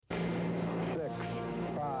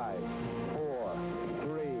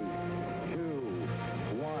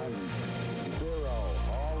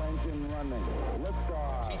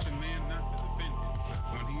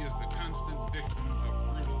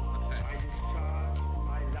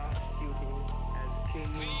We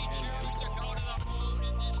choose to go to the moon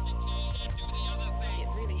in this decade and do the other thing. It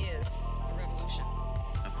really is a revolution.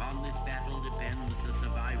 Upon this battle depends the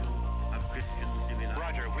survival of Christian civilization.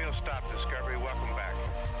 Roger, we'll stop Discovery. Welcome back.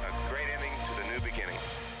 A great ending to the new beginning.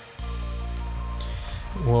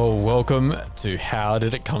 Well, welcome to How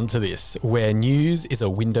Did It Come to This, where news is a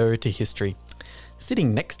window to history.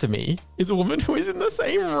 Sitting next to me is a woman who is in the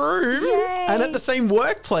same room Yay. and at the same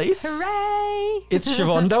workplace. Hooray! It's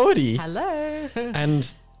Siobhan Doherty. Hello.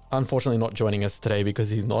 And unfortunately not joining us today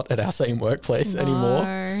because he's not at our same workplace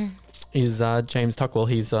anymore. Is James Tuckwell.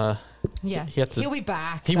 He's Yes, he'll be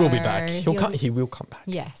back. He will be back. He will come back.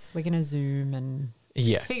 Yes, we're going to Zoom and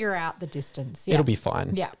figure out the distance. Yeah. It'll be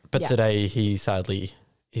fine. Yeah. But yeah. today he sadly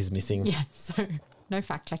is missing. Yeah, so no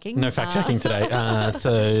fact checking. No fact checking today.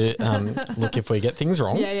 Look, if we get things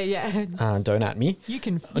wrong, don't at me. You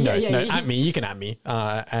can. At me. You can at me.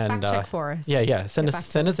 And fact check for us. Yeah. Send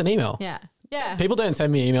us an email. Yeah. Yeah. People don't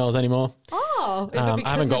send me emails anymore. Oh, is it because I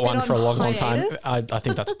haven't got we've one been for a on long time. hiatus? I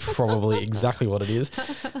think that's probably exactly what it is.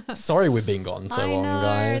 Sorry we've been gone so long,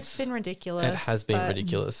 guys. It's been ridiculous. It has been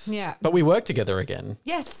ridiculous. Yeah. But we work together again.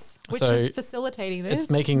 Yes, which So is facilitating this. It's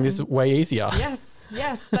making this way easier.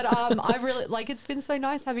 Yes. But I really it's been so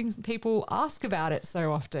nice having people ask about it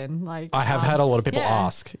so often. Like I have had a lot of people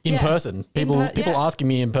ask in person. People asking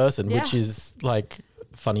me in person, which is like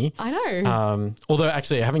funny. I know. Although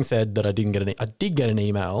actually, having said that, I did get an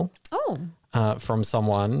email. From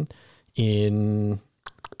someone in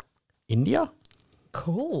India.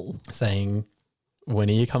 Cool. Saying, when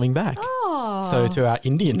are you coming back? Oh. So to our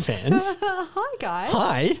Indian fans. Hi, guys.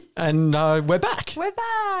 Hi. And we're back. We're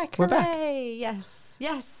back. We're back. Hooray.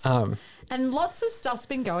 Yes. And lots of stuff's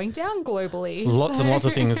been going down globally. Lots and lots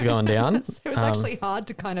of things going down. So it's actually hard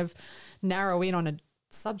to kind of narrow in on a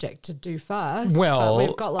subject to do first. Well, but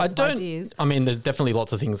we've got lots of ideas. I mean, there's definitely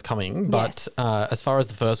lots of things coming, but as far as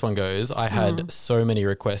the first one goes, I had so many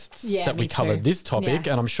requests that we covered this topic,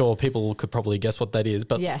 and I'm sure people could probably guess what that is.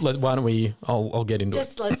 But why don't we? I'll get into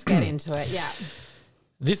it. Let's get into it. Yeah.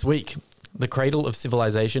 This week, the cradle of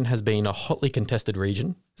civilization has been a hotly contested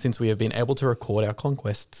region since we have been able to record our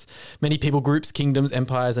conquests. Many people groups, kingdoms,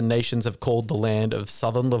 empires and nations have called the land of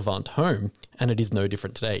southern Levant home, and it is no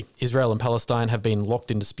different today. Israel and Palestine have been locked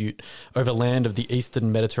in dispute over land of the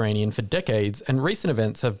eastern Mediterranean for decades, and recent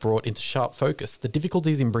events have brought into sharp focus the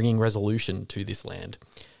difficulties in bringing resolution to this land.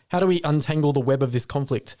 How do we untangle the web of this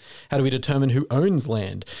conflict? How do we determine who owns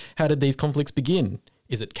land? How did these conflicts begin?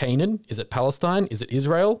 Is it Canaan? Is it Palestine? Is it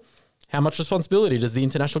Israel? How much responsibility does the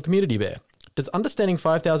international community bear? Does understanding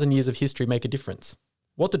 5,000 years of history make a difference?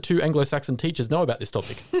 What do two Anglo-Saxon teachers know about this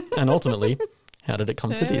topic? And ultimately, how did it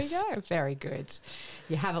come to this? There we go. Very good.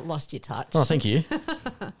 You haven't lost your touch. Oh, thank you.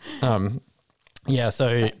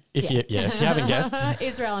 If you haven't guessed,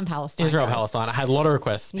 Israel and Palestine. Palestine. I had a lot of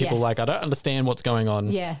requests. People I don't understand what's going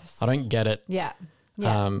on. Yes. I don't get it. Yeah.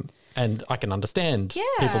 And I can understand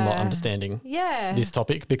people not understanding this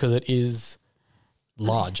topic because it is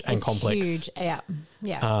large and complex. Huge. Yeah.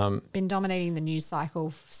 Been dominating the news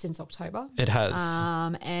cycle since October. It has.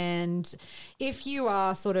 And if you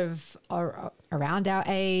are sort of around our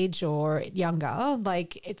age or younger,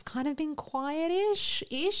 it's kind of been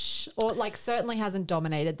quietish, or certainly hasn't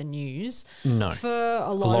dominated the news. No. For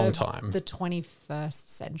a long of time. The 21st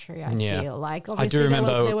century, I feel like. I Obviously, do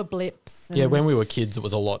remember there were blips. When we were kids, it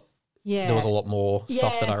was a lot. Yeah. There was a lot more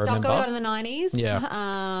stuff that I remember. Stuff going on in the 90s.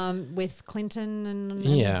 Yeah. With Clinton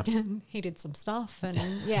and he did some stuff and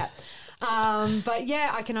but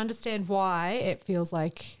I can understand why it feels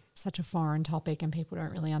like such a foreign topic and people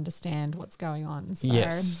don't really understand what's going on. So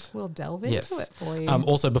we'll delve into it for you.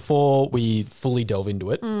 Also, before we fully delve into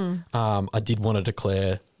it, I did want to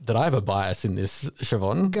declare that I have a bias in this,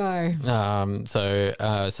 Siobhan. Go.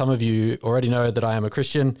 So some of you already know that I am a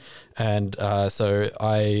Christian, and so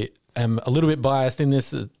I am a little bit biased in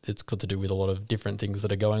this. It's got to do with a lot of different things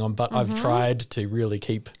that are going on, but I've tried to really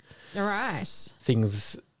keep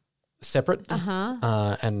things separate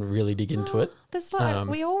and really dig into it. That's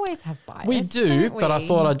we always have bias. We do, but I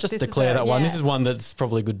thought I'd just declare that one. This is one that's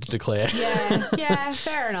probably good to declare. Yeah,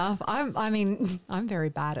 fair enough. I'm very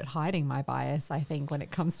bad at hiding my bias, I think, when it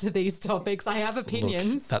comes to these topics. I have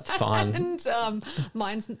opinions. Look, that's fine. And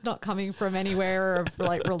mine's not coming from anywhere of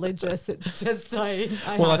religious. It's just I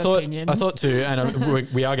thought opinions. I thought too,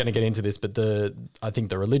 and we are going to get into this, but I think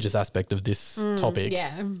the religious aspect of this topic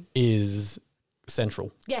is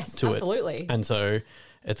central yes, to absolutely. it. And so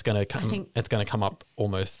it's going to come. It's going to come up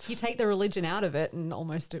almost. You take the religion out of it, and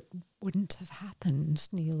almost it wouldn't have happened.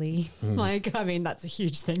 Nearly, like I mean, that's a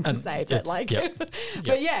huge thing to And say, but like, yep.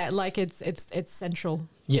 but yeah, like it's central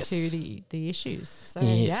Yes. to the issues. So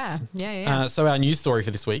Yes. yeah. So our news story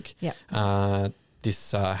for this week. Yep.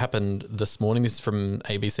 This happened this morning. This is from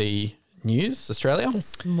ABC News Australia.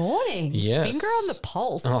 This morning, Yes. finger on the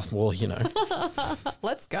pulse. Oh, well, you know.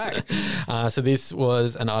 Let's go. So this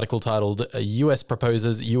was an article titled US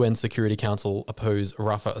proposes UN Security Council oppose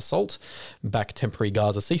Rafah assault, back temporary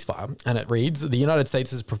Gaza ceasefire. And it reads, the United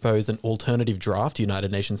States has proposed an alternative draft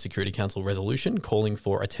United Nations Security Council resolution calling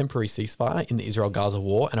for a temporary ceasefire in the Israel-Gaza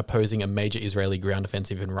war and opposing a major Israeli ground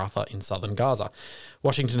offensive in Rafah in southern Gaza.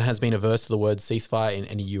 Washington has been averse to the word ceasefire in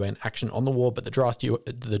any UN action on the war, but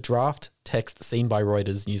the draft text seen by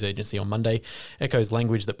Reuters news agency on Monday echoes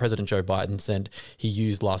language that President Joe Biden said he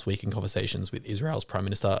used last week in conversations with Israel's Prime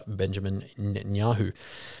Minister Benjamin Netanyahu.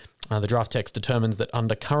 The draft text determines that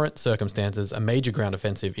under current circumstances, a major ground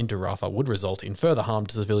offensive into Rafah would result in further harm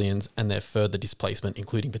to civilians and their further displacement,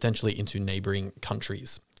 including potentially into neighbouring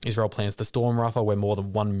countries. Israel plans to storm Rafah, where more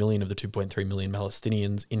than 1 million of the 2.3 million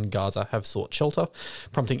Palestinians in Gaza have sought shelter,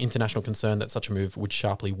 prompting international concern that such a move would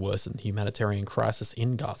sharply worsen the humanitarian crisis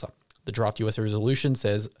in Gaza. The draft US resolution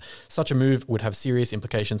says such a move would have serious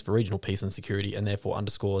implications for regional peace and security, and therefore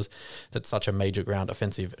underscores that such a major ground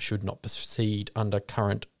offensive should not proceed under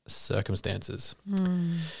current circumstances.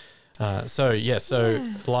 So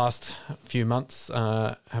the last few months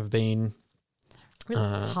have been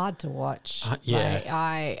Really hard to watch. yeah.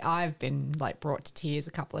 Like, I've been like brought to tears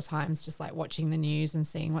a couple of times just like watching the news and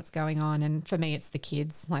seeing what's going on. And for me, it's the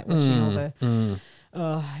kids, like watching all the,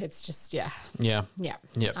 it's just, yeah. Yeah. Yeah.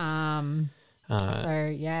 Yep. So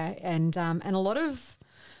yeah. And a lot of,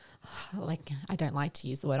 like, I don't like to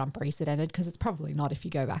use the word unprecedented because it's probably not if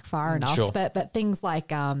you go back far enough, Sure. but things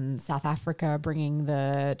like South Africa bringing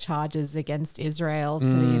the charges against Israel to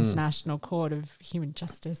the International Court of Human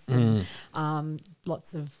Justice and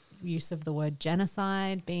lots of use of the word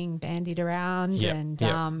genocide being bandied around. Yep, And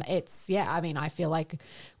yep. it's, yeah, I mean, I feel like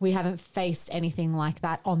we haven't faced anything like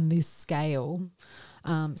that on this scale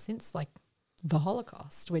since like the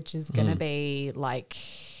Holocaust, which is going to be like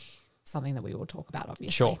something that we will talk about,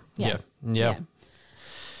 obviously. Sure. Yeah.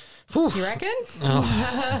 You reckon? All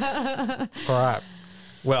right.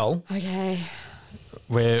 Well, Okay.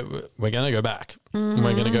 we're going to go back. We're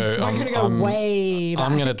going to go. We're going to go way back.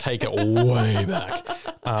 I'm going to take it way back.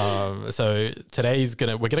 So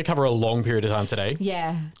we're going to cover a long period of time today.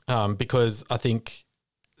 Yeah. Because I think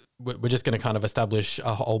we're just going to kind of establish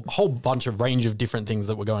a whole bunch of range of different things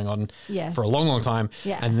that were going on Yes. for a long, long time.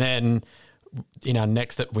 Yeah. And then in our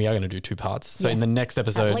next step, we are going to do 2 parts. So in Yes. the next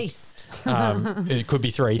episode, At least. it could be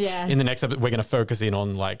 3. Yeah. In the next episode, we're going to focus in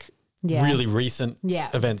on like Yeah. really recent Yeah.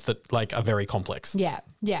 events that like are very complex. Yeah.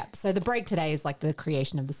 Yeah. So the break today is like the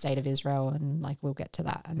creation of the state of Israel, and like we'll get to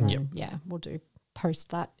that. And then, we'll do post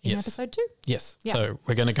that in Yes. episode 2. Yes. Yeah. So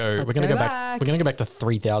we're going to go. Let's we're going to go go back. back. We're going to go back to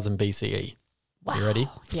 3000 BCE. Wow. You ready?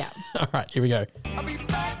 Yeah. All right. Here we go. I'll be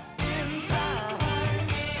back in time.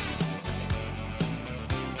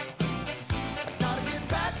 I gotta get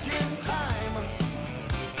back in time.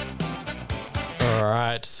 All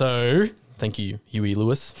right. So thank you, Huey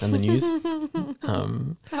Lewis and the news.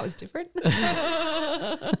 That was different.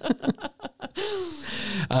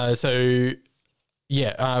 I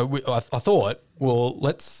thought, well,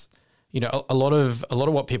 let's, a lot of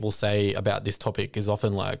what people say about this topic is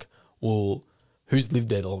often like, well, who's lived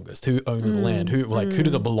there the longest? Who owns the land? Who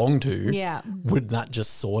does it belong to? Yeah. Would that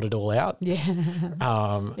just sort it all out? Yeah.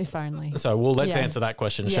 If only. So, well, let's Yeah. answer that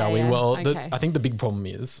question, Yeah, shall we? yeah. Well, Okay. I think the big problem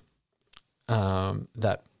is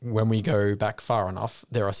that when we go back far enough,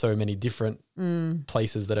 there are so many different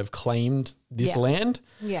places that have claimed this Yeah. land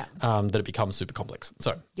Yeah. that it becomes super complex.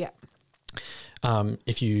 So, Yeah.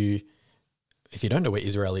 if you don't know where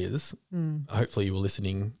Israel is, hopefully you were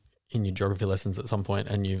listening in your geography lessons at some point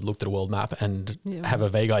and you looked at a world map and have a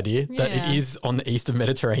vague idea that Yeah. it is on the eastern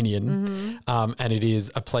Mediterranean, and it is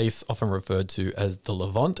a place often referred to as the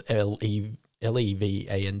Levant, Levant,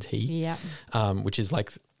 Yeah. which is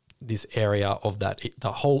like this area of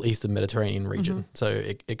the whole eastern Mediterranean region. So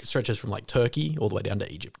it stretches from like Turkey all the way down to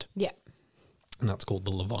Egypt, Yeah. and that's called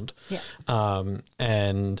the Levant. Yeah.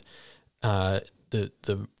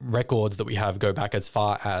 The records that we have go back as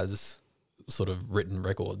far as sort of written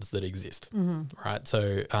records that exist, right?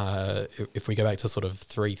 So if we go back to sort of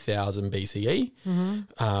 3000 BCE,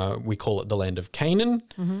 we call it the land of Canaan,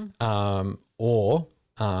 or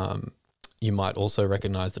you might also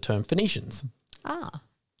recognize the term Phoenicians. Ah.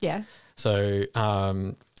 Yeah. So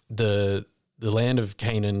the land of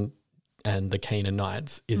Canaan and the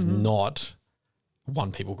Canaanites is not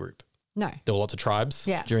one people group. No. There were lots of tribes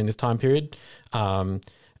Yeah. during this time period.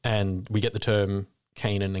 And we get the term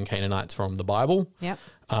Canaan and Canaanites from the Bible. Yep.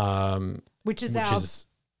 Um, Which is which our is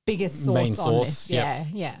biggest source main on source, this. yep.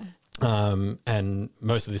 Yeah. and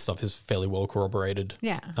most of this stuff is fairly well corroborated.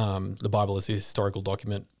 Yeah. The Bible is a historical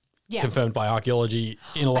document Yeah. confirmed by archaeology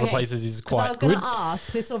in a lot of Okay. places is 'Cause I quite was going good. to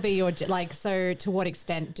ask, this will be your, so to what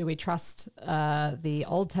extent do we trust the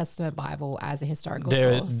Old Testament Bible as a historical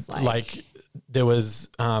source? There was,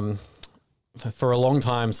 for a long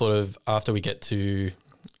time, sort of after we get to,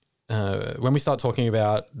 when we start talking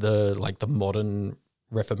about the modern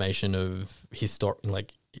reformation of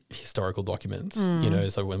historical documents,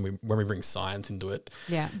 so when we bring science into it,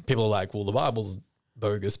 Yeah. people are like, well, the Bible's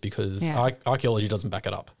bogus because Yeah. archaeology doesn't back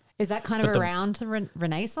it up. Is that kind of But the- around the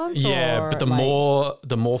Renaissance? Yeah, or but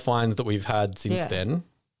the more finds that we've had since Yeah. then,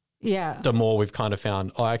 yeah, the more we've kind of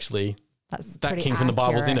found, actually, that's that pretty king from the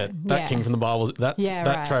Bible's in it. accurate. That Yeah. king from the Bible's that Yeah,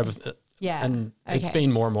 that right. tribe of, Yeah. and it's Okay.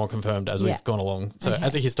 been more and more confirmed as Yeah. we've gone along. So Okay.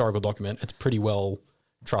 as a historical document, it's pretty well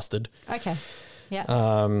trusted. Okay. Yeah.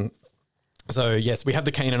 So yes, we have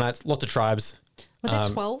the Canaanites, lots of tribes. Were there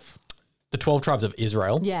 12? The 12 tribes of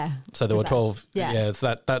Israel. Yeah. So there Is were that- 12. yeah. Yeah. It's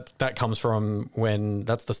that comes from when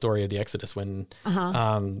that's the story of the Exodus when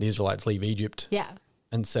the Israelites leave Egypt Yeah.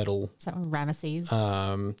 and settle. So Ramesses.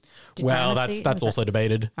 Did Well, Ramesses- that's was also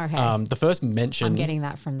debated. Okay. The first mention, I'm getting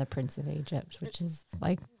that from the Prince of Egypt, which is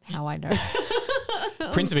like how I know.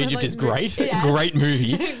 Prince of Egypt is great, Yes. great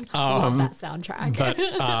movie. Love that soundtrack.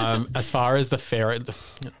 But as far as the Pharaoh,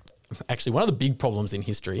 actually, one of the big problems in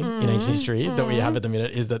history, in ancient history, that we have at the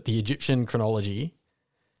minute is that the Egyptian chronology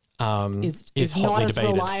is hotly not as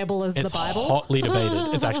debated. reliable as It's the Bible. hotly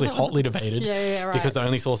debated. It's actually hotly debated. Yeah, right. Because the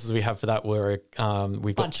only sources we have for that were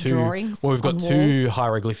we've got Bunch of two. drawings Well, we've got on two walls.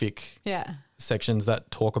 hieroglyphic Yeah. sections that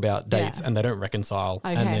talk about dates, Yeah. and they don't reconcile.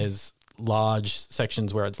 Okay. And there's large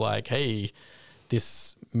sections where it's like, hey,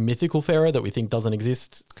 this mythical pharaoh that we think doesn't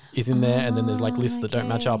exist is in there, and then there's like lists that don't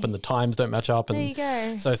match up, and the times don't match up, and There you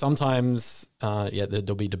go. so sometimes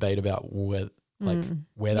there'll be debate about where that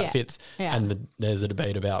Yeah. fits, Yeah. and there's a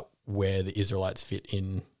debate about where the Israelites fit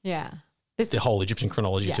in Yeah. This the whole Egyptian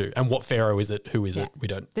chronology Yeah. too, and what pharaoh is it, who is Yeah. it, we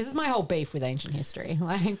don't. This is my whole beef with ancient history.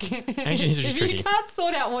 Like, Ancient history is if tricky. you can't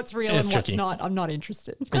sort out what's real It's and tricky. what's not, I'm not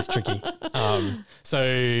interested. It's tricky.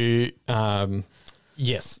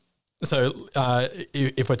 Yes. So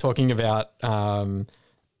if we're talking about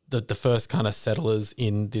the first kind of settlers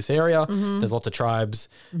in this area, there's lots of tribes,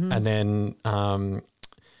 and then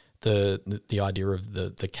the idea of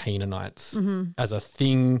the Canaanites as a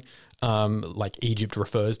thing. Like Egypt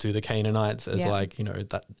refers to the Canaanites as Yeah.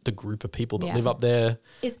 that the group of people that Yeah. live up there.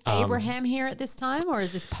 Is Abraham here at this time, or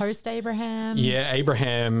is this post Abraham? Yeah,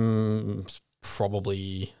 Abraham's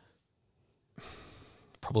probably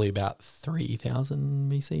about 3000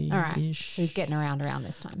 BC All right. ish. So he's getting around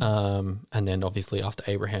this time. And then obviously after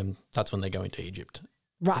Abraham, that's when they go into Egypt.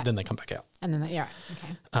 right. Then they come back out. And then, yeah,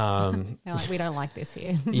 okay. Um, They're like, we don't like this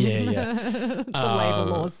here. yeah. The labor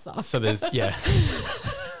laws suck. So there's, yeah.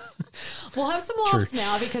 We'll have some laughs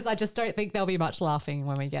now because I just don't think there'll be much laughing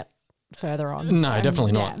when we get further on. No, So,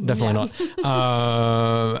 definitely yeah, not. Definitely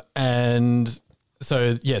not. And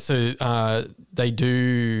so, yeah, they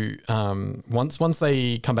do, once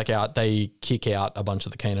they come back out, they kick out a bunch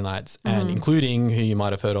of the Canaanites, and including who you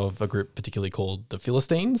might have heard of, a group particularly called the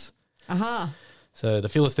Philistines. Uh-huh. So the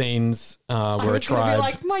Philistines were I a was going to tribe. be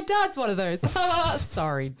like, my dad's one of those.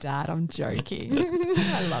 Sorry, Dad, I'm joking.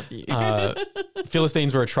 I love you.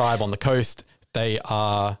 Philistines were a tribe on the coast. They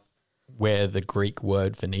are where the Greek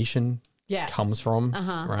word Phoenician Yeah. comes from,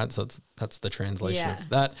 right? So that's the translation Yeah. of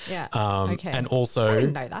that. Yeah. Okay. And also, I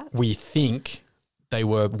didn't know that. we think they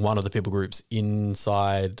were one of the people groups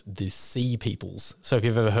inside the Sea Peoples. So if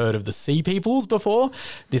you've ever heard of the Sea Peoples before,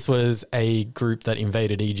 this was a group that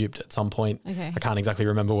invaded Egypt at some point. Okay. I can't exactly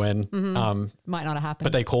remember when, Might not have happened.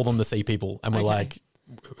 but they call them the Sea People, and we're Okay. like,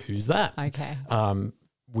 who's that? Okay.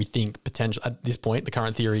 We think potential at this point, the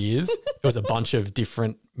current theory is it was a bunch of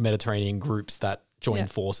different Mediterranean groups that joined Yeah.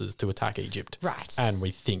 forces to attack Egypt. Right. And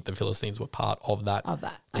we think the Philistines were part of that. Of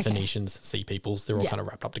that. The Okay. Phoenicians, Sea Peoples, they're all Yeah. kind of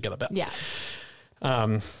wrapped up together. But Yeah.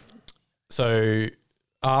 so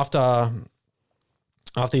after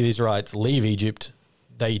the Israelites leave Egypt,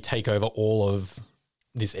 they take over all of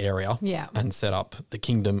this area Yeah. and set up the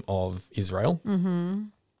kingdom of Israel.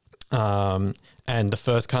 And the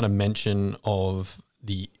first kind of mention of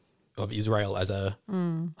Israel as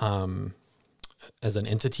as an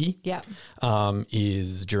entity Yeah.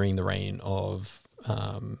 is during the reign of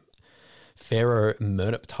Pharaoh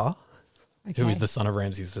Merneptah, Okay. who is the son of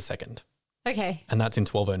Ramses II. Okay. and that's in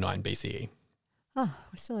 1209 BCE. Oh,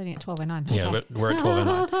 we're still only at 1209. Yeah, Okay. we're at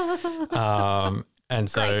 1209. And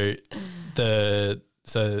so Great.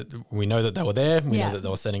 so we know that they were there. We Yeah. know that they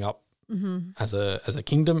were setting up as a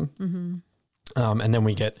kingdom. And then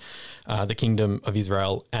we get the kingdom of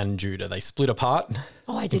Israel and Judah. They split apart.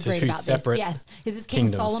 Oh, I did into read two about this. separate Yes. Is this King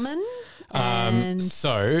kingdoms. Solomon? And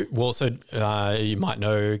So you might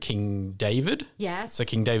know King David. yes. So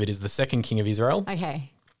King David is the second king of Israel.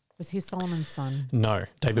 Okay. Was he Solomon's son? No,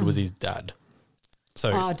 David was his dad.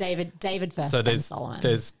 So Oh, David first, so then there's Solomon.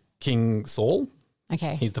 there's King Saul.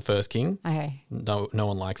 Okay. He's the first king. Okay. No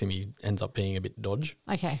one likes him. He ends up being a bit dodge.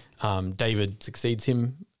 Okay. David succeeds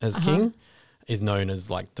him as king. Is known as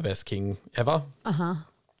like the best king ever.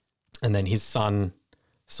 And then his son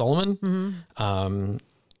Solomon,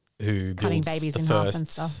 who Cutting builds babies the in first, half and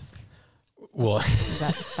stuff. Well, Is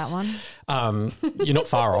that one? you're not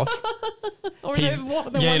far off. Or He's- no,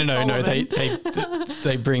 no.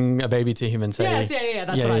 They bring a baby to him and say, Yes, yeah.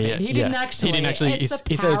 That's what I mean. He didn't actually. He didn't actually. It's a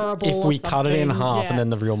He says, parable if or we cut it in something." half, Yeah. and then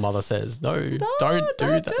the real mother says, no, don't do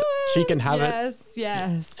that. She can have it.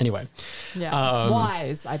 Yes. Anyway, Yeah.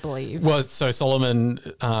 Wise, I believe. well, so Solomon,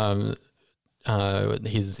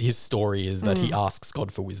 his story is that he asks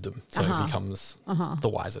God for wisdom, so he becomes the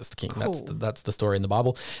wisest king. Cool. That's the story in the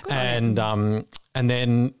Bible, and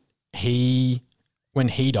then when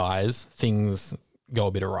he dies, things go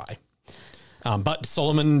a bit awry. But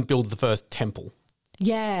Solomon builds the first temple,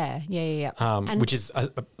 Yeah. And which is a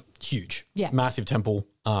huge, Yeah. massive temple.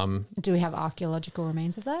 do we have archaeological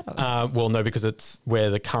remains of that? Or? Well, no, because it's where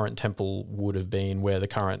the current temple would have been, where the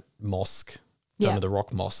current mosque, Yeah. the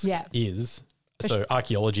Rock Mosque, Yeah. is. So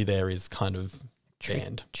archaeology there is kind of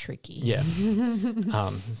banned. Tricky. Yeah.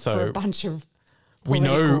 For So a bunch of we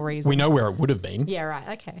political know reasons. where it would have been. Yeah.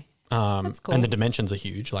 Right. Okay. That's cool. And the dimensions are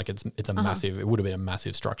huge. Like it's a massive. It would have been a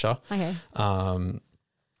massive structure. Okay.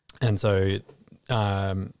 And so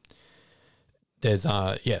there's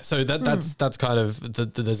So that's kind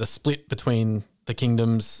of there's a split between the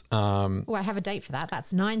kingdoms. Oh, I have a date for that.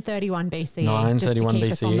 That's 931 BCE. 931 just to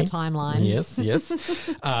keep us on the timeline. Yes.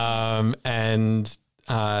 And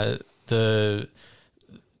the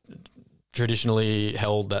traditionally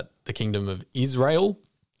held that the kingdom of Israel,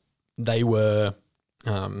 they were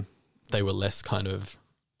less kind of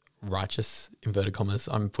righteous, inverted commas,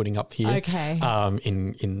 I'm putting up here. Okay.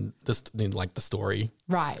 In like the story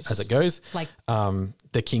Right. as it goes. Like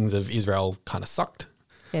The kings of Israel kind of sucked.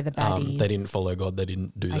 they're the baddies. They didn't follow God. They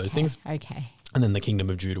didn't do those things. Okay. And then the kingdom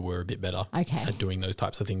of Judah were a bit better Okay. at doing those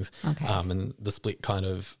types of things. Okay. And the split kind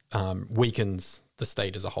of weakens the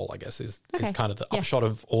state as a whole, I guess, is Okay. kind of the Yes. upshot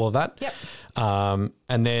of all of that. Yep.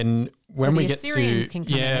 And then when the we get Assyrians to can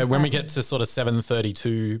come in, is when we that- get to sort of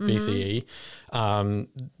 732 BCE,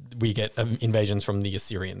 we get invasions from the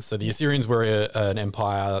Assyrians. So the Assyrians were an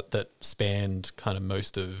empire that spanned kind of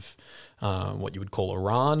most of what you would call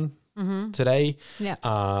Iran today,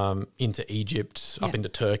 into Egypt, up Yeah. into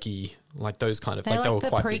Turkey, like those kind of They're they were like the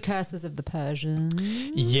quite big. precursors of the Persians.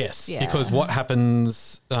 Yes, Yeah. because what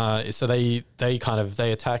happens? So they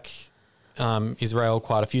attack Israel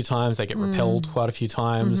quite a few times. They get repelled quite a few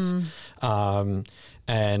times,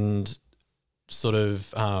 and sort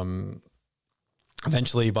of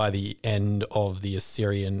eventually, by the end of the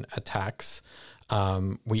Assyrian attacks,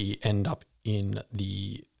 we end up in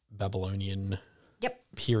the Babylonian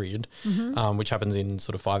period, which happens in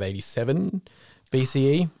sort of 587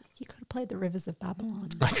 BCE. You could have played the Rivers of Babylon.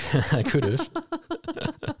 I could have.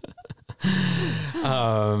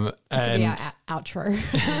 That could be And our outro.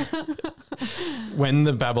 when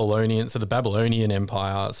the Babylonian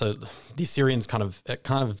Empire, so the Assyrians kind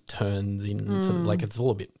of turns into like it's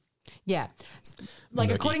all a bit. Yeah. Like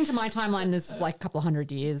Murky. according to my timeline, there's like a couple of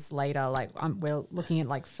hundred years later, like we're looking at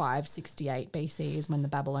like 568 BC is when the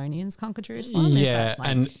Babylonians conquered Jerusalem. Is Yeah, that,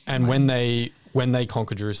 like, and when they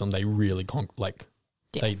conquer Jerusalem, they really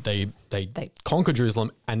Yes. they conquer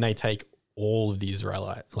Jerusalem and they take all of the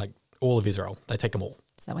all of Israel. They take them all.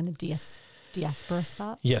 Is that when the diaspora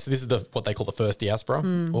starts? Yes, this is what they call the first diaspora,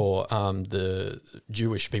 or the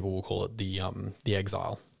Jewish people will call it the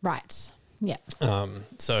exile. Right. Yeah.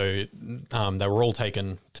 So they were all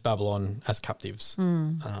taken to Babylon as captives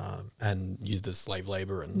and used as slave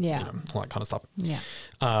labor and all that kind of stuff. Yeah.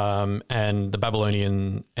 And the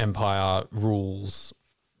Babylonian Empire rules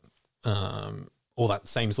all that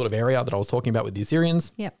same sort of area that I was talking about with the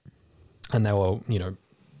Assyrians. Yep. And they were,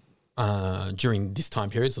 during this time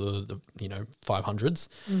period, so the 500s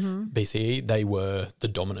BCE, they were the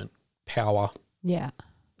dominant power Yeah.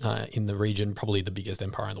 in the region, probably the biggest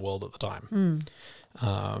empire in the world at the time.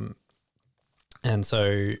 And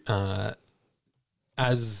so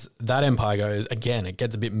as that empire goes, again, it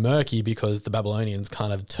gets a bit murky because the Babylonians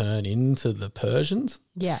kind of turn into the Persians.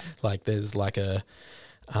 Yeah. Like there's like a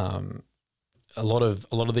lot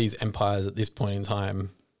of these empires at this point in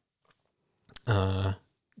time kind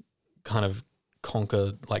of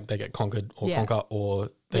conquer, like they get conquered or conquer, or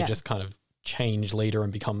they just kind of change leader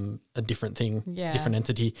and become a different thing, different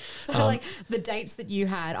entity. So like the dates that you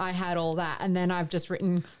had, I had all that, and then I've just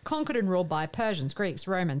written conquered and ruled by Persians, Greeks,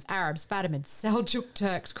 Romans, Arabs, Fatimids, Seljuk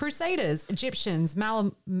Turks, Crusaders, Egyptians,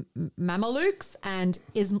 Mamelukes, and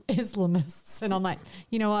Islamists. And I'm like,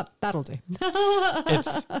 you know what? That'll do.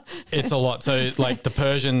 It's a lot. So like the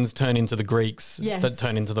Persians turn into the Greeks, that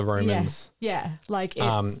turn into the Romans. Yeah. Like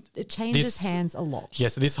it changes hands a lot. Yeah.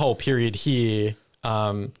 So this whole period here,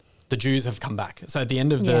 the Jews have come back. So at the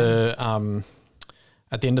end of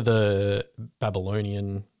the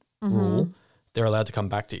Babylonian rule, they're allowed to come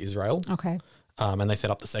back to Israel. Okay. And they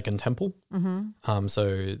set up the second temple. And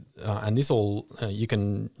this all you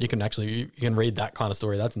can read that kind of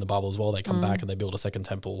story. That's in the Bible as well. They come back and they build a second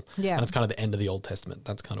temple. Yeah. And it's kind of the end of the Old Testament.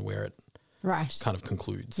 That's kind of where it kind of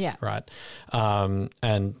concludes. Yeah. Right.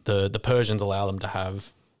 And the Persians allow them to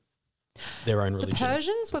have their own religion. The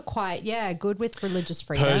Persians were quite, good with religious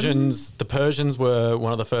freedom. The Persians were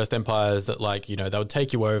one of the first empires that, like, you know, they would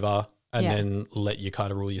take you over and then let you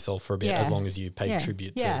kind of rule yourself for a bit as long as you paid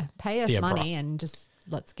tribute to pay us the emperor. money and just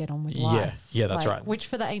let's get on with life. Yeah, that's right. Which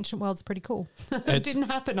for the ancient world's pretty cool. It didn't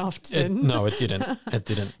happen often. It didn't. It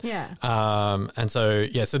didn't. Yeah. And so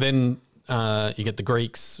then you get the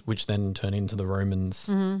Greeks, which then turn into the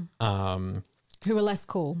Romans. Who were less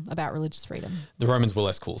cool about religious freedom. The Romans were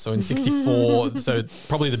less cool. So in 64, so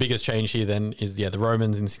probably the biggest change here then is, the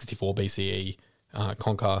Romans in 64 BCE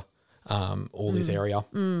conquer all this area.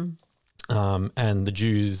 And the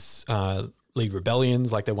Jews lead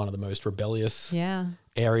rebellions, like they're one of the most rebellious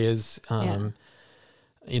areas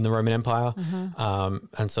in the Roman Empire.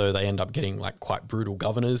 And so they end up getting like quite brutal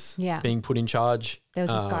governors being put in charge. There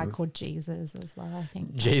was this guy called Jesus as well, I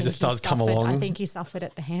think. Jesus does come along. I think he suffered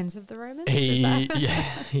at the hands of the Romans.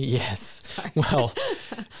 Yes. Well,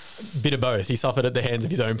 bit of both. He suffered at the hands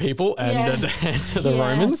of his own people and at the hands of the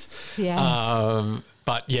Romans. Yes.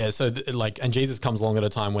 But and Jesus comes along at a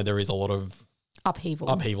time where there is a lot of upheaval.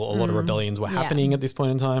 A lot of rebellions were happening at this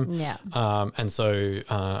point in time. Yeah. And so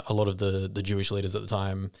a lot of the Jewish leaders at the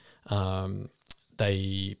time,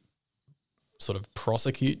 they sort of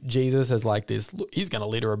prosecute Jesus as like this, look, he's going to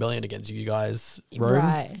lead a rebellion against you guys, Rome.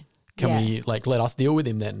 Right. Can we let us deal with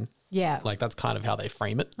him then? Yeah. Like that's kind of how they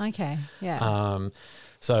frame it. Okay. Yeah.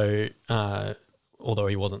 So although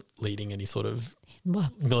he wasn't leading any sort of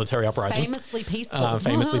military uprising. Famously peaceful.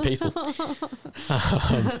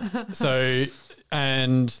 So,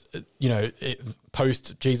 and, you know,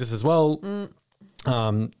 post Jesus as well,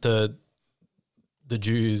 the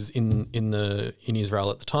Jews in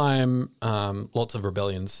Israel at the time, lots of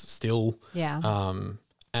rebellions still. Yeah.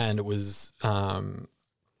 And it was,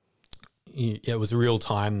 it was a real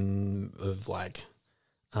time of like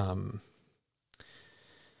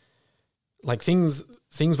things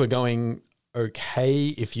were going okay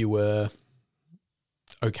if you were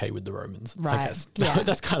okay with the Romans, right. I guess. Yeah.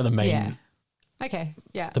 That's kind of the main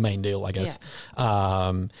the main deal, I guess.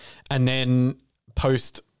 And then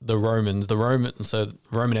post the Romans, so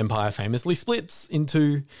Roman Empire famously splits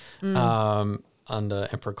into under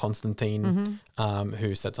Emperor Constantine,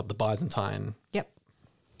 who sets up the Byzantine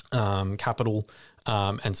capital.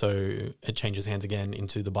 And so it changes hands again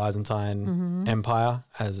into the Byzantine Empire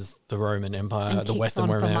as the Roman Empire, the Western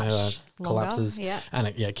Roman Empire collapses. And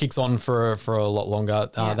it kicks on for a lot longer.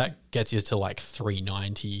 That gets you to like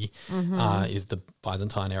 390 is the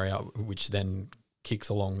Byzantine area, which then kicks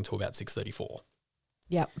along to about 634.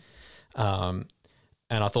 Yep. And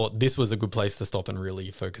I thought this was a good place to stop and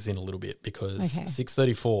really focus in a little bit because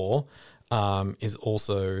 634 is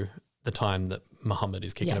also the time that Muhammad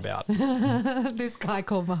is kicking about. This guy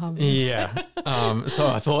called Muhammad. Yeah. So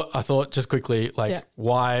I thought just quickly, like,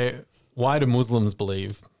 why do Muslims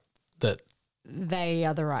believe that they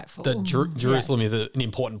are the rightful? That Jerusalem is an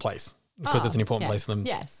important place because it's an important place for them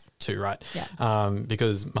too, right? Yeah.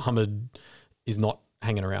 Because Muhammad is not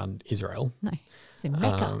hanging around Israel. No, he's in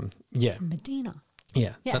Mecca. Medina.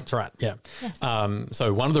 Yeah, that's right. Yeah. Yes.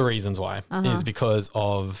 So one of the reasons why is because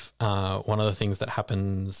of one of the things that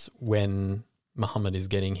happens when Muhammad is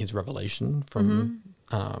getting his revelation from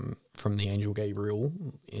the angel Gabriel.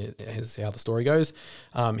 Is how the story goes.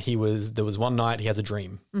 There was one night he has a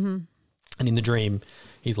dream, and in the dream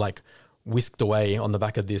he's like whisked away on the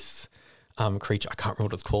back of this creature. I can't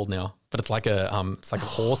remember what it's called now, but it's like a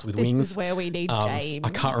horse with wings. This is where we need James. I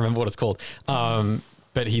can't remember what it's called.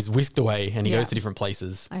 but he's whisked away and he goes to different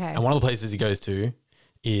places. Okay. And one of the places he goes to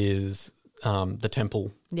is the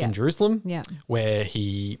temple Yeah. in Jerusalem, Yeah. where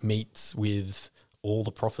he meets with all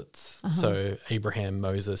the prophets. So Abraham,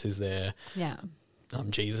 Moses is there. Yeah.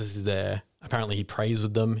 Jesus is there. Apparently he prays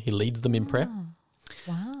with them. He leads them in prayer.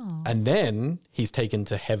 Wow. And then he's taken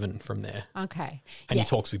to heaven from there Okay. and Yeah. he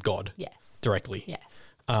talks with God Yes. directly. Yes.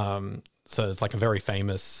 So it's like a very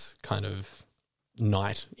famous kind of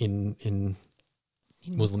night in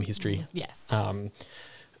Muslim history, Yes.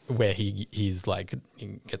 where he's like,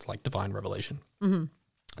 he gets like divine revelation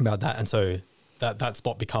about that. And so that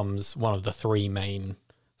spot becomes one of the three main,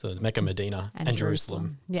 so there's Mecca, Medina and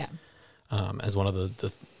Jerusalem, Yeah. as one of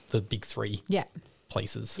the big three Yeah.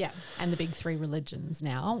 places. Yeah. And the big three religions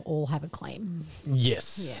now all have a claim.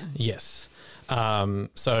 Yes. Yeah. Yes.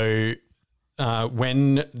 So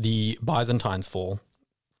when the Byzantines fall,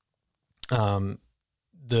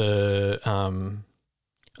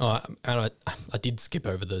 I did skip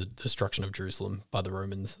over the destruction of Jerusalem by the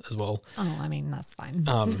Romans as well. Oh, I mean, that's fine.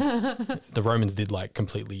 The Romans did like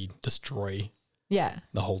completely destroy yeah.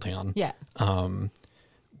 the whole town, Yeah.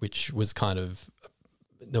 which was kind of,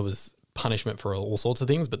 there was punishment for all sorts of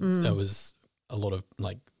things, but there was a lot of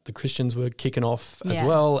like the Christians were kicking off as Yeah.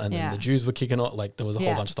 well, and then Yeah. the Jews were kicking off. Like there was a whole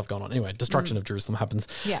Yeah. bunch of stuff going on. Anyway, destruction of Jerusalem happens.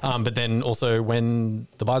 Yeah. But then also when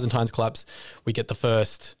the Byzantines collapse, we get the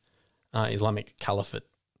first Islamic Caliphate,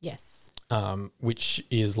 Yes. which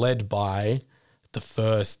is led by the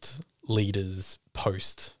first leaders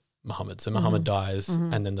post Muhammad. So Muhammad dies,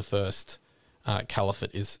 and then the first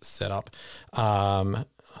caliphate is set up. I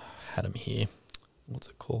had him here. What's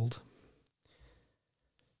it called?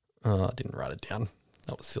 I didn't write it down.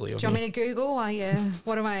 That was silly of Do you want me. me to Google?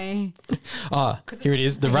 What am I? Here it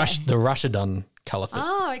is. The okay. the Rashidun Caliphate.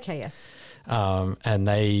 Oh, okay. Yes. And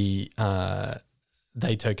they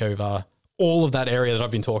take over all of that area that I've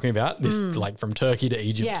been talking about. This like from Turkey to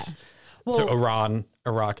Egypt Yeah. to Well, Iran,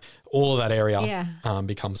 Iraq, all of that area Yeah.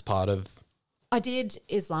 becomes part of. I did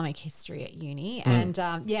Islamic history at uni, and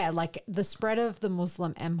like the spread of the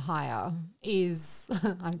Muslim empire is,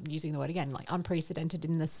 I'm using the word again, like unprecedented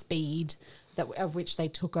in the speed of which they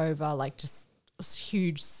took over, like just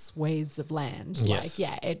huge swathes of land. Yes.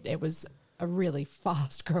 Like, it was a really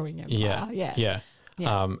fast growing empire. Yeah.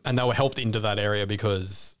 And they were helped into that area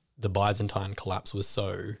because the Byzantine collapse was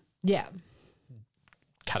so Yeah.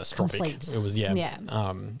 catastrophic. Complete. It was, Yeah.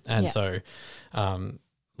 So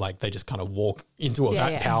like they just kind of walk into a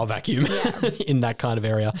Yeah. power vacuum in that kind of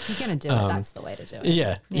area. If you're going to do it, that's the way to do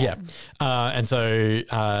it. Yeah. And so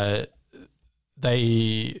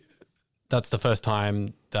that's the first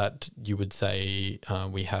time that you would say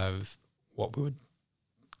we have what we would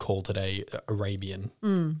call today Arabian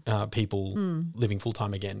people living full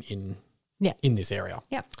time again in this area.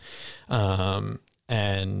 Yep.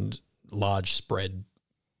 And large spread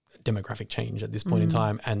demographic change at this point in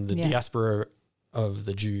time. And the diaspora of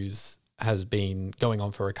the Jews has been going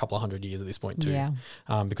on for a couple of hundred years at this point too. Yeah.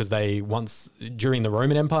 Because they during the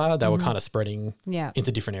Roman Empire, they were kind of spreading Yeah.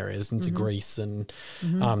 into different areas, into Greece and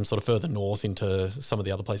sort of further north into some of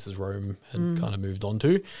the other places Rome had kind of moved on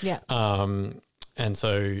to. Yeah. And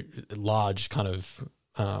so large kind of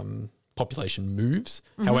population moves.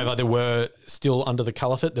 However, there were still under the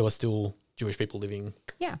caliphate, there were still Jewish people living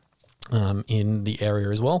Yeah. in the area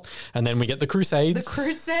as well. And then we get the Crusades. The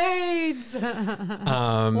Crusades.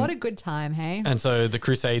 What a good time, hey? And so the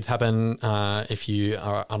Crusades happen, if you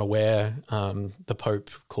are unaware, the Pope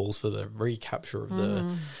calls for the recapture of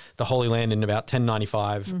the Holy Land in about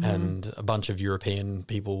 1095 and a bunch of European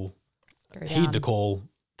people Go heed down. the call,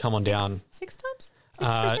 come on down. Six times? Six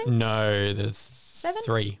Crusades? No, there's Seven?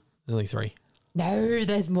 three. There's only three. No,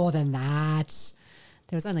 there's more than that.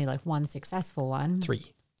 There was only like one successful one.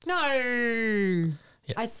 Three. No.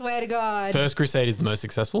 Yeah. I swear to God. First Crusade is the most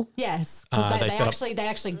successful. Yes. 'Cause they set up- they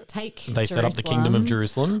actually take They set up the Kingdom of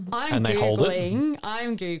Jerusalem and they hold it.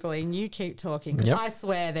 I'm Googling. You keep talking. Because Yep. I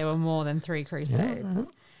swear there were more than three Crusades.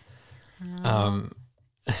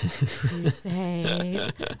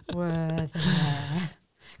 Crusades were there.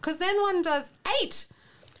 Because then one does 8.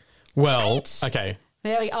 Well, 8. okay.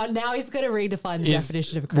 There we go. Now he's going to redefine the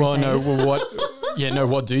definition of a Well, crusade. no. Well, what? Yeah, no.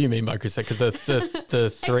 What do you mean by crusade? Because the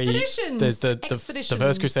three. Expeditions. There's the Expeditions.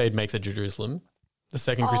 first crusade makes it to Jerusalem. The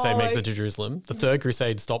second crusade makes it to Jerusalem. The third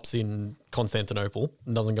crusade stops in Constantinople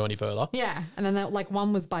and doesn't go any further. Yeah. And then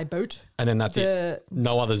one was by boat. And then that's it.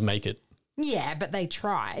 No others make it. Yeah, but they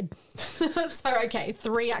tried. So, okay,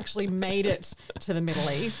 3 actually made it to the Middle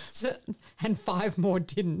East and 5 more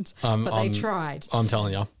didn't. But they tried. I'm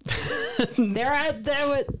telling you.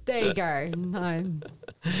 There you go. No.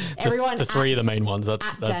 Everyone, the three of the main ones. That's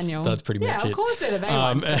Daniel. That's pretty much it. Yeah, of course they're the main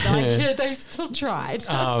ones. But like, they still tried.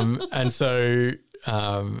 And so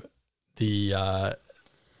the I've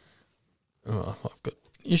got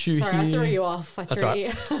issue Sorry, here. I threw you off. That's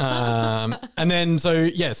right. And then so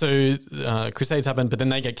Crusades happened, but then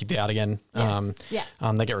they get kicked out again. Yes.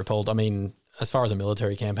 They get repelled. I mean, as far as a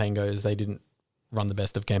military campaign goes, they didn't run the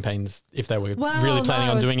best of campaigns if they were really planning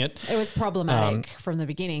on doing it. It was problematic from the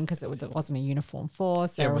beginning because it wasn't a uniform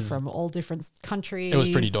force. They were from all different countries. It was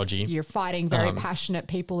pretty dodgy. You're fighting very passionate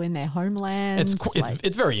people in their homeland.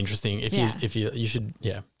 It's very interesting. If you should.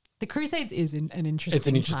 The Crusades is an interesting. It's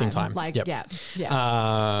an interesting time. Like Yep.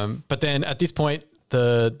 yeah. But then at this point,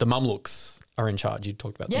 the Mamluks are in charge. You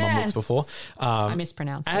talked about the Mamluks before. I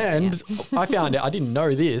mispronounced it. And yeah. I found it. I didn't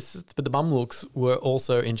know this, but the Mamluks were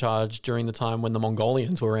also in charge during the time when the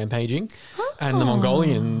Mongolians were rampaging, and the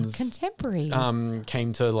Mongolians contemporaries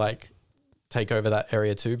came to like take over that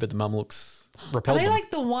area too. But the Mamluks Are repelled they them.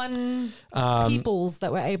 like the one peoples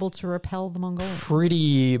that were able to repel the Mongols?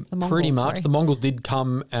 Pretty Mongols, much. sorry. The Mongols did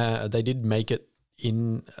come. They did make it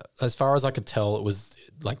in. As far as I could tell, it was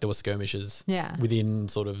like there were skirmishes. Yeah. Within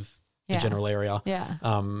sort of the general area. Yeah.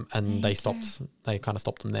 And they stopped. They kind of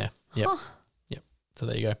stopped them there. Yep. Huh. Yep. So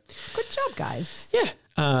there you go. Good job, guys. Yeah.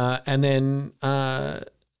 And then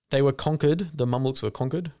they were conquered. The Mamluks were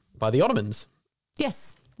conquered by the Ottomans,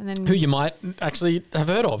 Yes. And then who you might actually have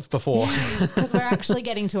heard of before. because we're actually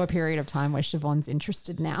getting to a period of time where Siobhan's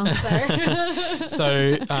interested now. So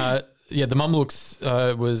So the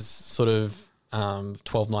Mamluks was sort of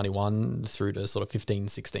 1291 through to sort of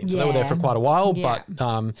 1516. So they were there for quite a while. Yeah.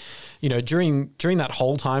 But during that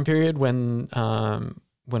whole time period when it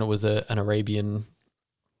was an Arabian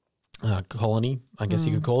colony, I guess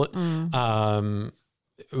you could call it,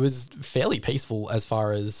 it was fairly peaceful as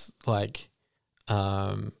far as like.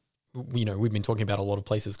 We've been talking about a lot of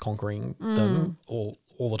places conquering them all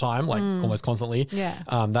the time, like almost constantly. Yeah.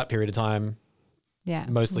 That period of time,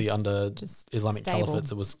 mostly it was under just Islamic stable.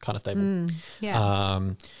 caliphates, it was kind of stable. Yeah.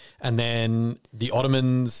 And then the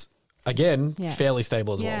Ottomans, again, fairly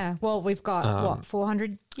stable as well. Yeah. Well, we've got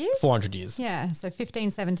 400 years? 400 years. Yeah. So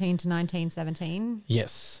 1517 to 1917.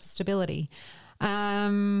 Yes. Stability.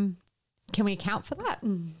 Can we account for that?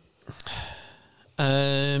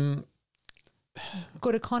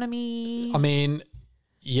 Good economy. I mean,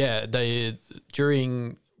 yeah,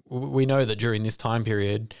 we know that during this time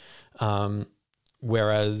period,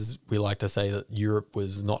 whereas we like to say that Europe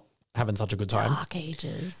was not having such a good time. Dark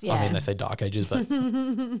ages. Yeah. I mean, they say dark ages, but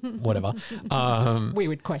whatever. We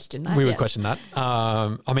would question that. We would question that.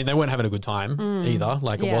 I mean, they weren't having a good time either.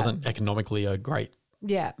 Like it wasn't economically a great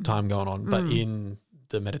time going on, but in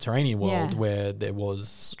the Mediterranean world where there was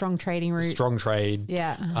strong trading route, strong trade,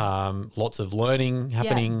 lots of learning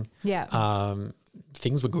happening,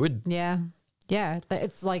 things were good. Yeah.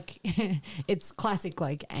 It's like it's classic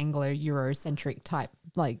like Anglo-Eurocentric type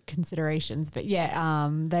like considerations, but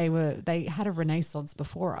they had a renaissance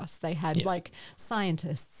before us. They had like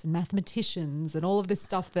scientists and mathematicians and all of this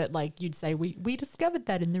stuff that like you'd say we discovered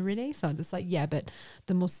that in the Renaissance. It's like but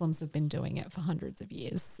the Muslims have been doing it for hundreds of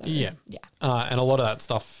years. So, and a lot of that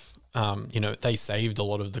stuff. They saved a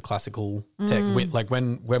lot of the classical text. Like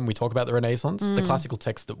when we talk about the Renaissance, the classical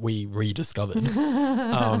texts that we rediscovered,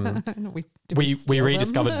 we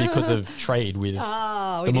rediscovered because of trade with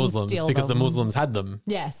the Muslims, because the Muslims had them.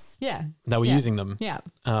 Yes, they were using them. It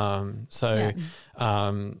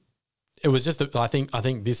was just I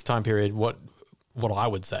think this time period, what I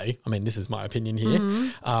would say, I mean, this is my opinion here.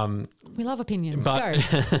 We love opinions. But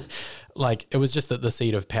Go. like it was just that the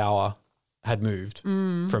seat of power had moved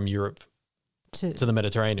from Europe to the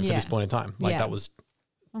Mediterranean for this point in time. Like that was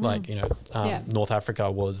like, North Africa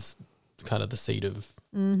was kind of the seat of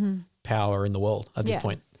power in the world at this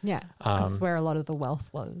point. Yeah, that's where a lot of the wealth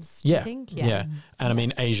was, Yeah, I think. And I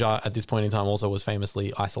mean, Asia at this point in time also was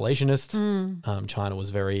famously isolationist. China was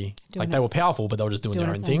very, they were powerful, but they were just doing their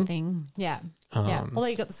own thing. Yeah. Although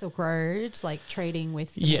you got the Silk Road, like trading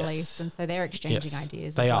with the Middle East, and so they're exchanging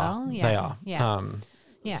ideas as well. They are.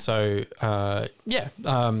 Yeah. So, the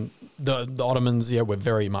Ottomans, were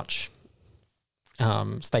very much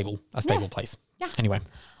a stable place. Yeah. Anyway.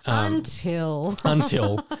 Until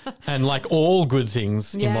And like all good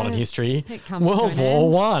things in modern Yes, history, it comes World to an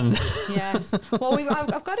War end. One. Yes. Well,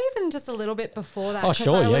 I've got even just a little bit before that. Oh, 'cause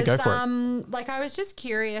sure. I Yeah, was, go for it. Like, I was just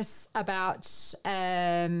curious about,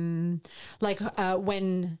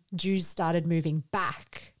 when Jews started moving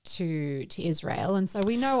back to Israel. And so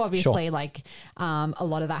we know, obviously, like, a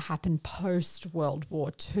lot of that happened post World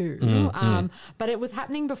War II. But it was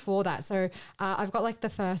happening before that. So I've got like the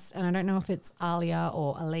first, and I don't know if it's Aliyah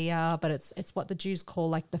or Aliyah, but it's what the Jews call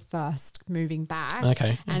like the first moving back.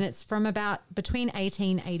 Okay. And it's from about between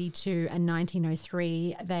 1882 and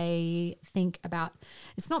 1903. They think about,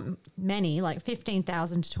 it's not many, like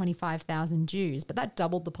 15,000 to 25,000 Jews, but that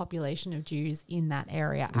doubled the population of Jews in that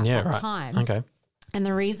area at that time. Okay. And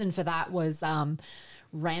the reason for that was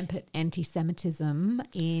rampant anti-Semitism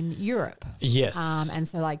in Europe. Yes. And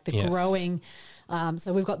so like the growing,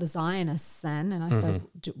 so we've got the Zionists then, and I suppose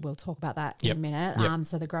we'll talk about that in a minute. Yep.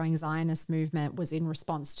 So the growing Zionist movement was in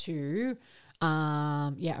response to,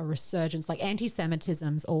 a resurgence. Like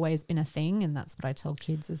anti-Semitism's always been a thing, and that's what I tell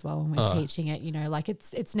kids as well when we're teaching it. You know, like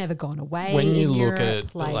it's never gone away. When you in look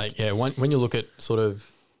Europe, at when you look at sort of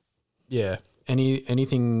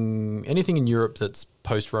anything in Europe that's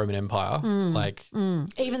post-Roman Empire, like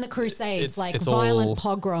even the Crusades, like it's violent all-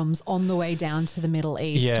 pogroms on the way down to the Middle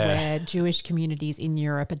East, Yeah. where Jewish communities in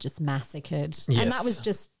Europe are just massacred, and that Yes. was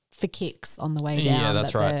just for kicks on the way down. Yeah,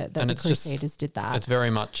 that's that right. The, And the it's just- Crusaders did that. it's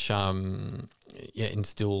very much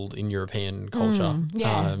instilled in European culture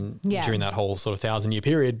during that whole sort of 1,000-year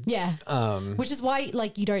period. Yeah. Which is why,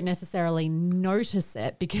 like, you don't necessarily notice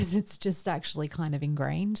it because it's just actually kind of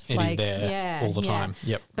ingrained. It is like, there all the time.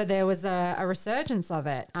 Yep. But there was a resurgence of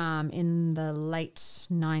it in the late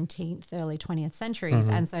 19th, early 20th centuries.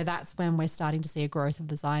 Mm-hmm. And so that's when we're starting to see a growth of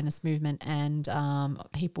the Zionist movement and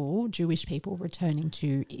Jewish people returning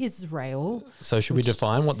to Israel. So should we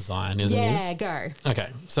define what Zionism is? Yeah, go. Okay,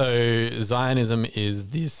 so Zionism is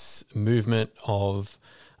this movement of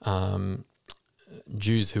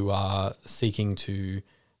Jews who are seeking to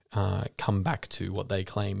come back to what they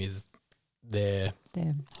claim is their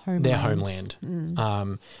homeland,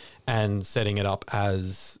 and setting it up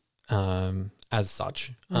as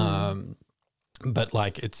such. But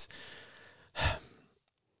like it's,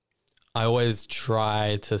 I always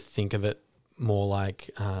try to think of it more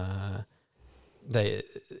like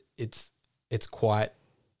it's quite.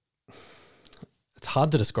 It's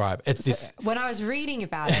hard to describe. It's this. When I was reading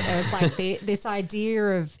about it, it was like this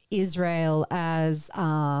idea of Israel as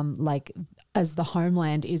as the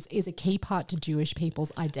homeland is a key part to Jewish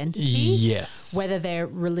people's identity. Yes. Whether they're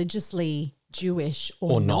religiously Jewish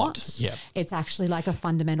or not. Yeah. It's actually like a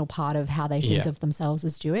fundamental part of how they think of themselves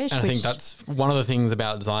as Jewish. And I think that's one of the things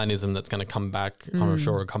about Zionism that's going to come back. I'm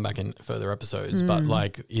sure it'll come back in further episodes, but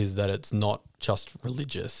like is that it's not just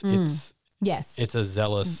religious. It's a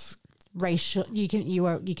zealous. Racial, you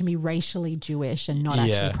can be racially Jewish and not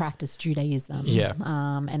actually practice Judaism. Yeah.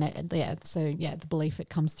 The belief it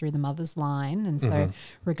comes through the mother's line, and so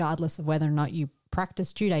regardless of whether or not you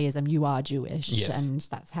practice Judaism, you are Jewish, and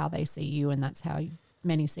that's how they see you, and that's how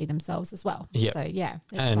many see themselves as well. Yeah. So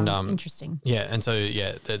it's interesting. Yeah, and so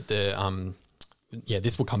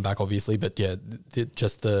this will come back obviously, but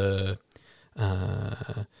just the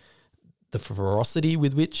ferocity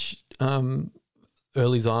with which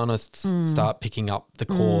early Zionists start picking up the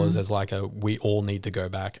cause as like we all need to go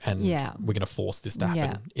back and we're going to force this to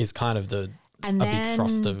happen is kind of a big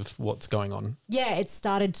thrust of what's going on. Yeah, it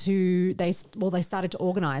started to they started to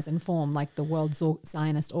organize and form like the World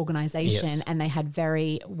Zionist Organization, and they had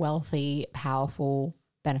very wealthy, powerful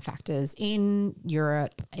benefactors in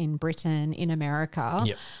Europe, in Britain, in America,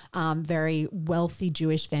 very wealthy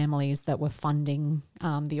Jewish families that were funding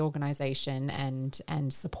the organization and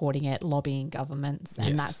supporting it, lobbying governments.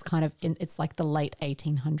 And that's kind of, it's like the late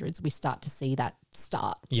 1800s, we start to see that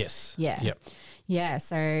start. Yes. Yeah. Yep. Yeah.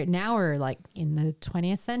 So now we're like in the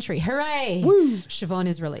 20th century. Hooray. Woo. Siobhan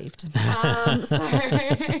is relieved.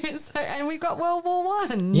 And we've got World War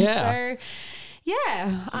One. Yeah. So,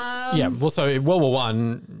 yeah. Well, so in World War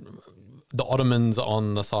One, the Ottomans are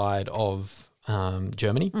on the side of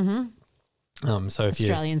Germany. So if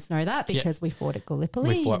Australians know that because we fought at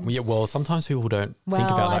Gallipoli. well, sometimes people don't think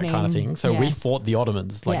about that kind of thing. So we fought the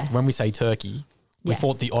Ottomans. Like when we say Turkey, we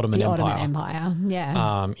fought the Ottoman Empire.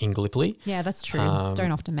 Yeah. In Gallipoli. Yeah, that's true.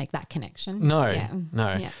 Don't often make that connection. No.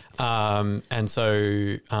 Yeah. And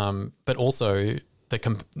so, but also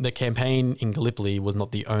the campaign in Gallipoli was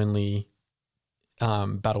not the only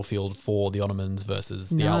battlefield for the Ottomans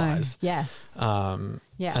versus the Allies. Yes.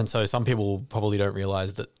 And so some people probably don't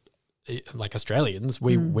realize that, like Australians,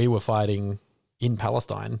 we were fighting in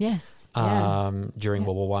Palestine. Yes. During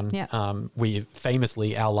World War One. Yeah. We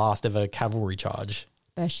famously, our last ever cavalry charge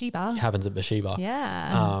Beersheba. happens at Beersheba.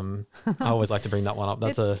 Yeah. I always like to bring that one up.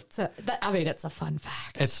 That's it's a fun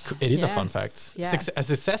fact. it is a fun fact. Yes. A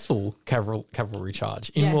successful cavalry charge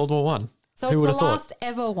in Yes. World War One. So Who it's would the have thought? last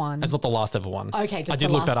ever one. It's not the last ever one. Okay, just I did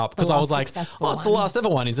the look that last- up because the I last was like, successful "Oh, it's the one. last ever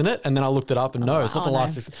one, isn't it?" And then I looked it up, and no, it's not the no.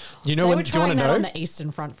 last. You know They when? were Do you want trying to that know? on the Eastern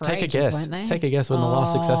Front for Take a ages, guess. weren't they? Take a guess when the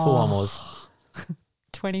last successful one was.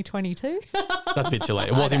 2022. That's a bit too late.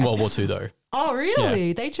 It was in World War II though. Oh,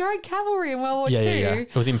 really? They tried cavalry in World War II? Yeah.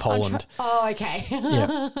 It was in Poland. Okay.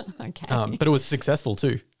 Yeah. Okay. But it was successful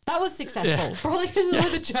too. That was successful. Probably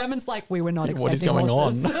because the Germans we were not expecting What is going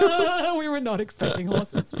horses. We were not expecting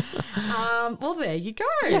horses. Well, there you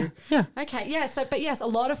go. Yeah. Okay. Yeah. So, but yes, a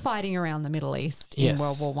lot of fighting around the Middle East in Yes.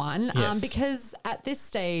 World War One. Yes. Because at this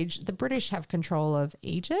stage, the British have control of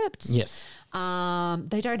Egypt. Yes.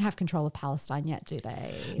 They don't have control of Palestine yet, do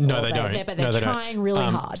they? No, Or they don't. But No, they're they don't. trying really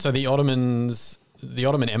hard. So the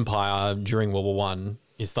Ottoman Empire during World War One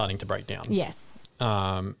is starting to break down. Yes.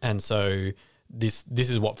 And so this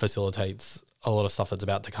is what facilitates a lot of stuff that's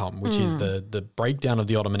about to come, which is the breakdown of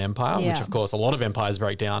the Ottoman Empire, which Yeah. of course a lot of empires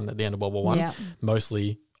break down at the end of World War One, Yeah.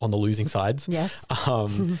 mostly on the losing sides. Yes.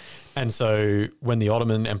 And so when the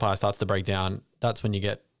Ottoman Empire starts to break down, that's when you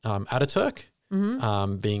get Ataturk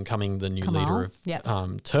becoming the new Kemal. leader of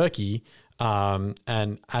Yep. Turkey.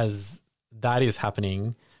 And as that is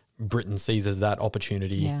happening, Britain seizes that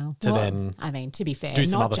opportunity to then I mean, to be fair, do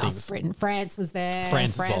some not other just things. Britain. France was there.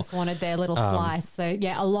 France as well. wanted their little slice. So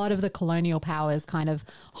yeah, a lot of the colonial powers kind of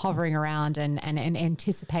hovering around and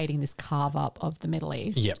anticipating this carve up of the Middle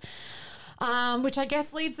East. Yep. Which I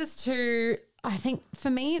guess leads us to, I think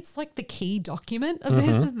for me, it's like the key document of this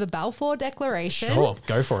is the Balfour Declaration. Sure,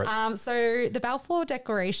 go for it. So the Balfour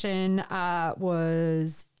Declaration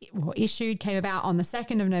was came about on the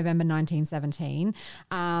 2nd of November 1917.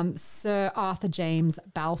 Sir Arthur James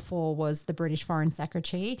Balfour was the British Foreign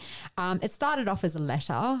Secretary. It started off as a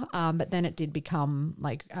letter, but then it did become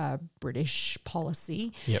like a British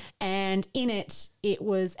policy. Yep. And in it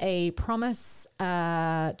was a promise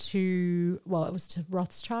to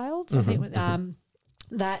Rothschilds, I think,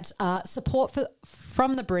 that support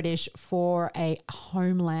from the British for a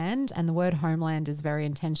homeland, and the word homeland is very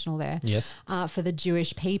intentional there. Yes. For the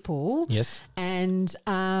Jewish people. Yes. And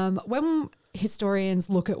when historians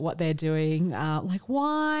look at what they're doing, like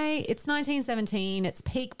why it's 1917, it's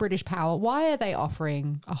peak British power. Why are they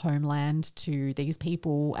offering a homeland to these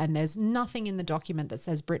people? And there's nothing in the document that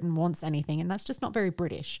says Britain wants anything, and that's just not very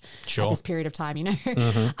British at this period of time, you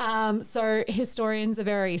know. So historians are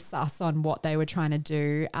very sus on what they were trying to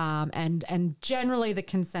do, and generally the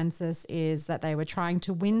consensus is that they were trying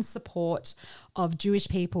to win support of Jewish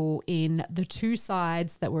people in the two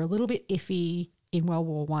sides that were a little bit iffy in World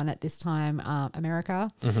War One at this time,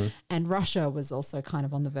 America, and Russia was also kind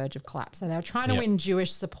of on the verge of collapse. So they were trying to win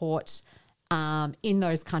Jewish support in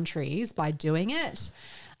those countries by doing it.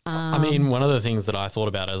 I mean, one of the things that I thought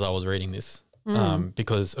about as I was reading this,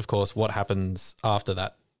 because of course, what happens after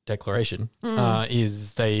that declaration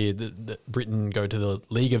is Britain go to the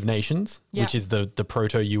League of Nations, which is the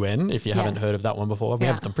proto-UN. If you haven't heard of that one before,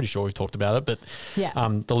 I'm pretty sure we've talked about it. But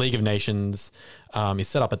the League of Nations is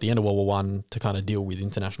set up at the end of World War One to kind of deal with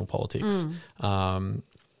international politics.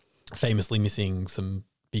 Famously missing some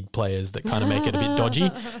big players that kind of make it a bit dodgy,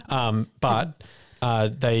 but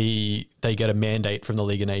they get a mandate from the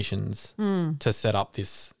League of Nations to set up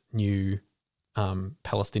this new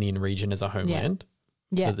Palestinian region as a homeland.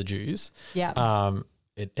 For the Jews. Yeah.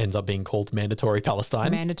 It ends up being called Mandatory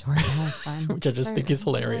Palestine. Mandatory Palestine. Which I just think is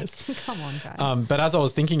hilarious. Like, come on, guys. But as I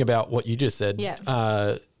was thinking about what you just said,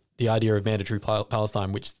 the idea of Mandatory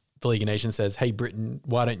Palestine, which the League of Nations says, hey, Britain,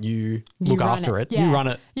 why don't you look after it? Yeah. You run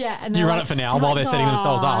it. Yeah. And you run it for now while they're setting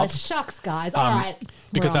themselves up. Shucks, guys. All right.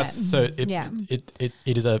 Because right. that's so it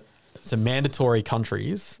is a mandatory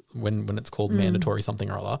countries when it's called mandatory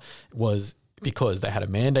something or other was because they had a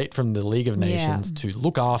mandate from the League of Nations to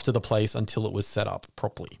look after the place until it was set up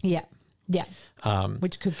properly. Yeah. Yeah.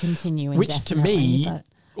 Which could continue Which to me but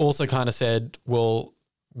also kind of said, well,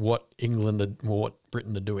 what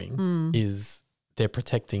Britain are doing is they're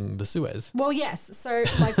protecting the Suez. Well, yes. So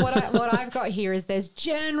like what I've got here is there's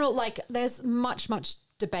much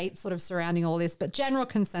debate sort of surrounding all this, but general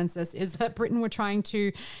consensus is that Britain were trying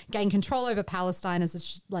to gain control over Palestine as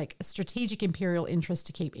a strategic imperial interest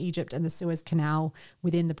to keep Egypt and the Suez Canal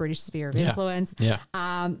within the British sphere of influence. Yeah.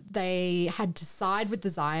 They had to side with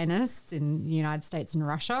the Zionists in the United States and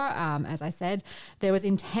Russia. As I said, there was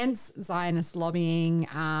intense Zionist lobbying.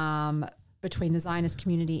 between the Zionist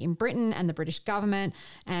community in Britain and the British government.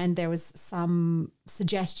 And there was some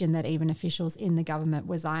suggestion that even officials in the government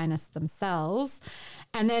were Zionists themselves.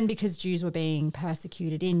 And then because Jews were being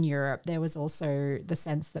persecuted in Europe, there was also the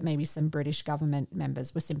sense that maybe some British government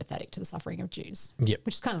members were sympathetic to the suffering of Jews. Yep.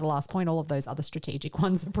 Which is kind of the last point. All of those other strategic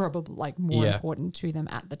ones are probably like more Yeah. important to them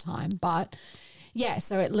at the time. But yeah,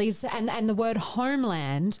 so it leads to, and the word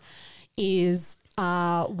homeland is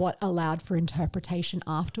what allowed for interpretation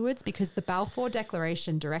afterwards, because the Balfour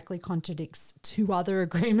Declaration directly contradicts two other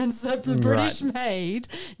agreements that the British made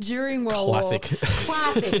during World War.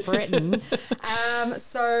 Classic Britain.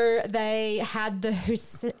 So they had the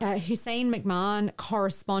Hussein McMahon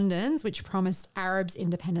Correspondence, which promised Arabs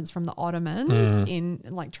independence from the Ottomans in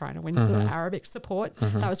like trying to win some Arabic support.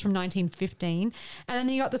 That was from 1915. And then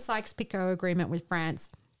you got the Sykes-Picot Agreement with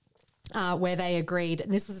France, where they agreed,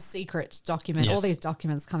 and this was a secret document. Yes. All these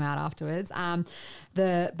documents come out afterwards.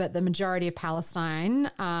 But the majority of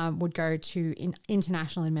Palestine would go to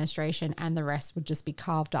international administration, and the rest would just be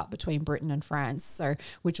carved up between Britain and France. So,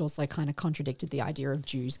 which also kind of contradicted the idea of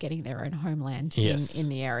Jews getting their own homeland in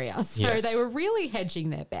the area. So they were really hedging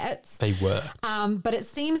their bets. They were. But it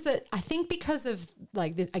seems that I think because of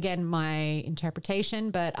like this, again, my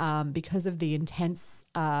interpretation, but because of the intense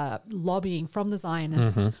lobbying from the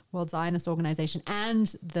Zionist World Zionist Organization and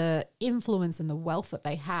the influence and the wealth that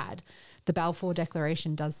they had, the Balfour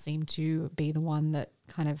Declaration does seem to be the one that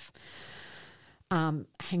kind of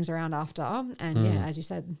hangs around after. And yeah, as you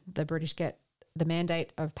said, the British get the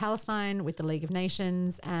mandate of Palestine with the League of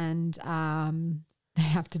Nations, and they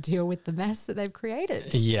have to deal with the mess that they've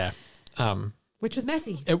created. Yeah. Which was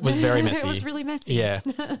messy. It was very messy. It was really messy. Yeah.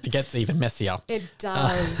 It gets even messier. It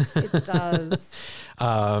does. It does.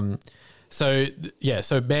 So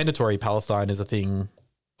mandatory Palestine is a thing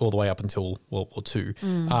all the way up until World War II.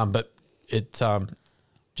 But it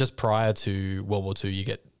just prior to World War II, you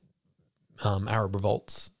get Arab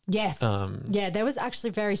revolts. Yes. There was actually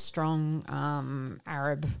very strong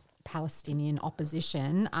Arab Palestinian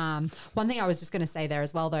opposition. One thing I was just going to say there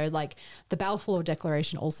as well, though, like the Balfour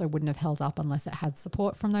Declaration also wouldn't have held up unless it had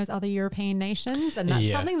support from those other European nations. And that's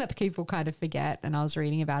something that people kind of forget. And I was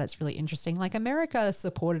reading about it. It's really interesting. Like America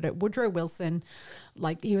supported it. Woodrow Wilson,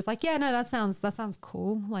 like he was like, yeah, no, that sounds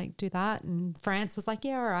cool. Like do that. And France was like,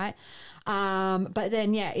 yeah, all right. But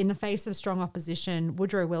then, in the face of strong opposition,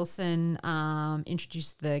 Woodrow Wilson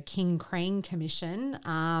introduced the King Crane Commission,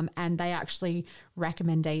 and they actually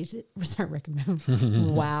recommended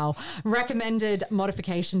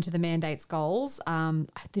modification to the mandate's goals.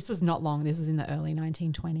 This was not long. This was in the early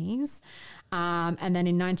 1920s. And then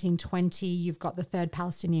in 1920, you've got the Third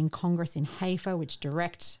Palestinian Congress in Haifa, which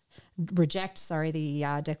reject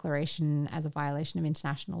the declaration as a violation of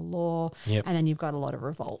international law. Yep. And then you've got a lot of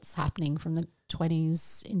revolts happening from the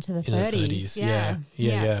 20s into the 30s. Yeah.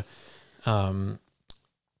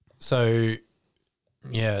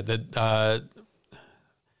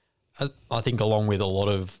 I think along with a lot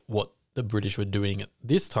of what the British were doing at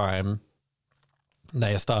this time,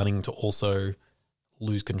 they are starting to also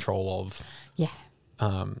lose control of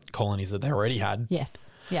colonies that they already had. Yes.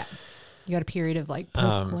 Yeah. You got a period of like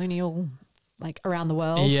post-colonial, like around the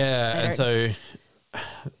world. Yeah. And so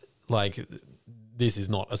like this is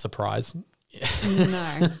not a surprise. No.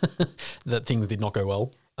 That things did not go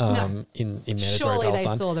well in mandatory Surely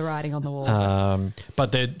Palestine. they saw the writing on the wall.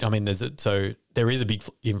 But there is a big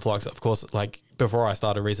influx. Of course, like before I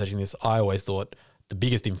started researching this, I always thought the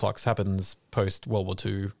biggest influx happens post World War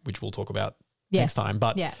II, which we'll talk about next time.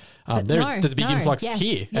 But, there's a big influx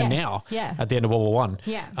here and now at the end of World War I.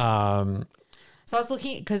 Yeah. So I was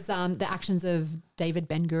looking because the actions of David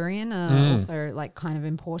Ben-Gurion are also like kind of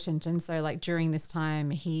important. And so like during this time,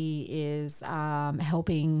 he is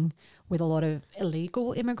helping with a lot of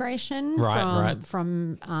illegal immigration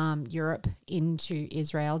from Europe into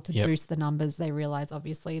Israel to boost the numbers. They realize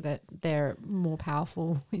obviously that they're more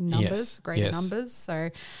powerful in numbers, greater numbers. So,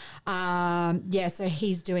 so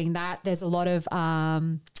he's doing that. There's a lot of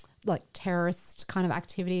like terrorist kind of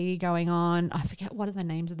activity going on. I forget what are the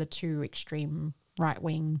names of the two extreme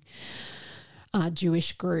right-wing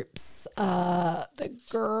Jewish groups, Irhan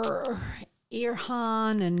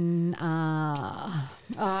and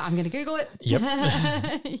I'm going to Google it. Yep.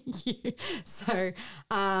 So,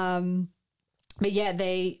 but yeah,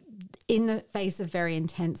 they, in the face of very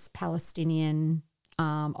intense Palestinian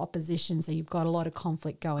opposition, so you've got a lot of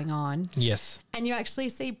conflict going on. Yes. And you actually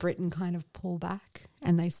see Britain kind of pull back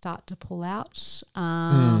and they start to pull out.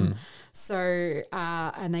 So,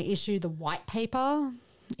 and they issue the white paper.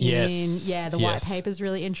 The white paper is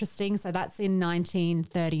really interesting. So that's in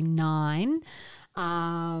 1939.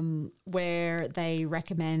 where they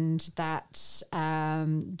recommend that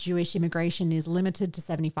Jewish immigration is limited to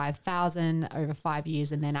 75,000 over 5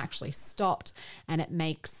 years and then actually stopped, and it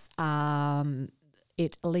makes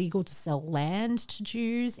it illegal to sell land to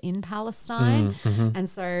Jews in Palestine. And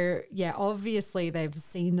so, yeah, obviously they've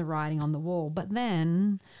seen the writing on the wall, but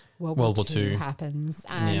then World War II happens.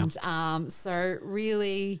 And so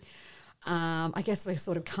really, I guess we're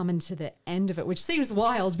sort of coming to the end of it, which seems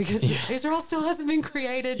wild because Israel still hasn't been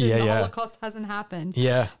created and the Holocaust hasn't happened.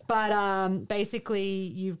 Yeah. But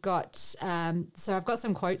basically you've got, so I've got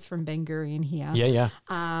some quotes from Ben Gurion here.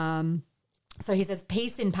 So he says,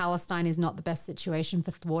 peace in Palestine is not the best situation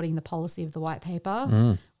for thwarting the policy of the white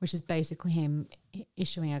paper, which is basically him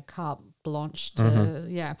issuing a carte blanche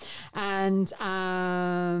to, And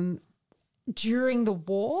during the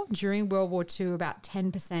war, during World War II, about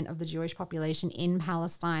 10% of the Jewish population in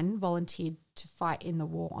Palestine volunteered to fight in the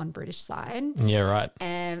war on British side. Yeah, right.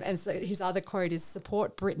 And so his other quote is,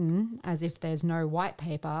 support Britain as if there's no white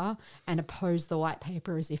paper and oppose the white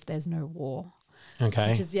paper as if there's no war.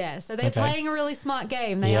 Okay. Which is, so they're playing a really smart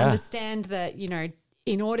game. They understand that, you know,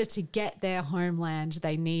 in order to get their homeland,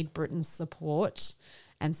 they need Britain's support.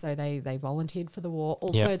 And so they volunteered for the war.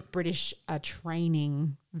 Also, the British are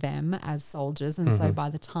training them as soldiers. And so by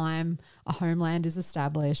the time a homeland is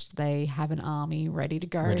established, they have an army ready to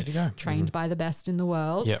go. Trained by the best in the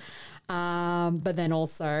world. Yep. But then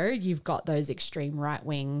also you've got those extreme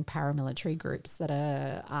right-wing paramilitary groups that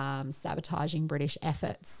are sabotaging British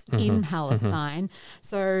efforts in Palestine.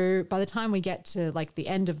 So by the time we get to like the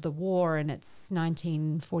end of the war and it's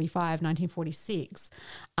 1945, 1946,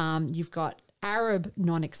 you've got Arab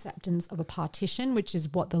non-acceptance of a partition, which is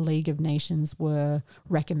what the League of Nations were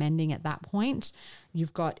recommending at that point.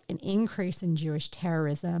 You've got an increase in Jewish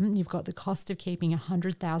terrorism. You've got the cost of keeping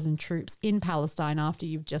 100,000 troops in Palestine after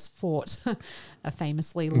you've just fought a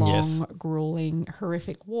famously long, grueling,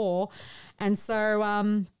 horrific war. And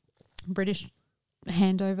so British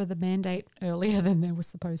hand over the mandate earlier than they were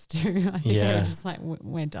supposed to. I think they were just like,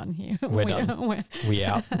 we're done here. We're done. We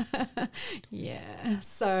out.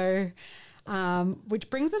 So... which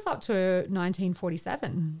brings us up to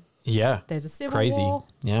 1947. Yeah. There's a civil war.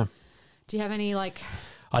 Yeah. Do you have any like...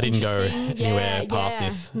 I didn't go anywhere past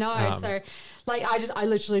this. No, so like I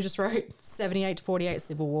literally just wrote 78 to 48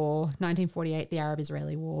 civil war, 1948 the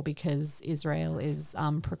Arab-Israeli war, because Israel is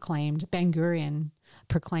proclaimed, Ben Gurion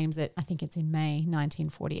proclaims it, I think it's in May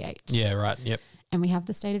 1948. Yeah, right, yep. And we have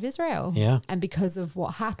the State of Israel. Yeah. And because of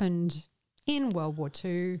what happened in World War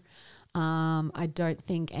II, I don't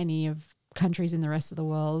think any of countries in the rest of the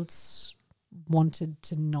world wanted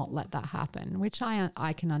to not let that happen, which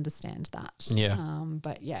I can understand that. Yeah.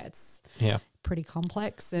 But yeah, it's pretty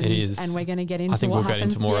complex, and, it is. And we're going to get into. I think what we'll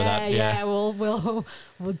happens. get into more of that. Yeah, we'll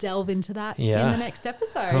delve into that in the next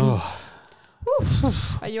episode.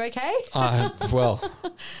 Are you okay? Well,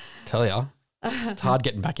 tell ya. It's hard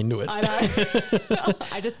getting back into it. I know.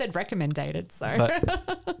 I just said recommended, so.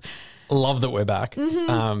 But love that we're back.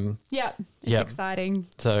 It's exciting.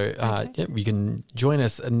 So you can join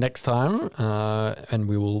us next time, and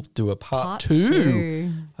we will do a part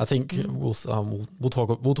two. I think we'll talk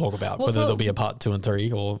about whether there'll be a part 2 and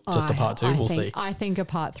 3 or just a part 2. We'll see. I think a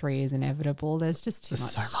part 3 is inevitable. There's just too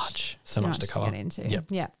much. So much to cover. Get into. Yep.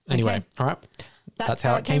 Yeah. Anyway, okay. all right. That's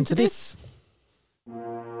how it came to this.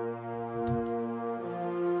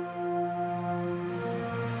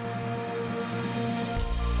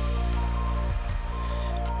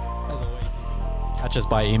 Catch us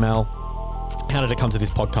by email. How did it come to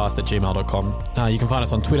this podcast at gmail.com. You can find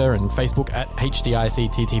us on Twitter and Facebook at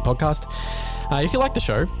HDICTT podcast. If you like the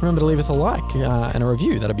show, remember to leave us a like and a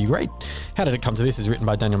review. That'd be great. How Did It Come to This is written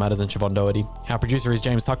by Daniel Matters and Siobhan Doherty. Our producer is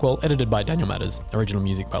James Tuckwell, edited by Daniel Matters. Original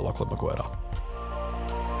music by Lachlan McWhirter.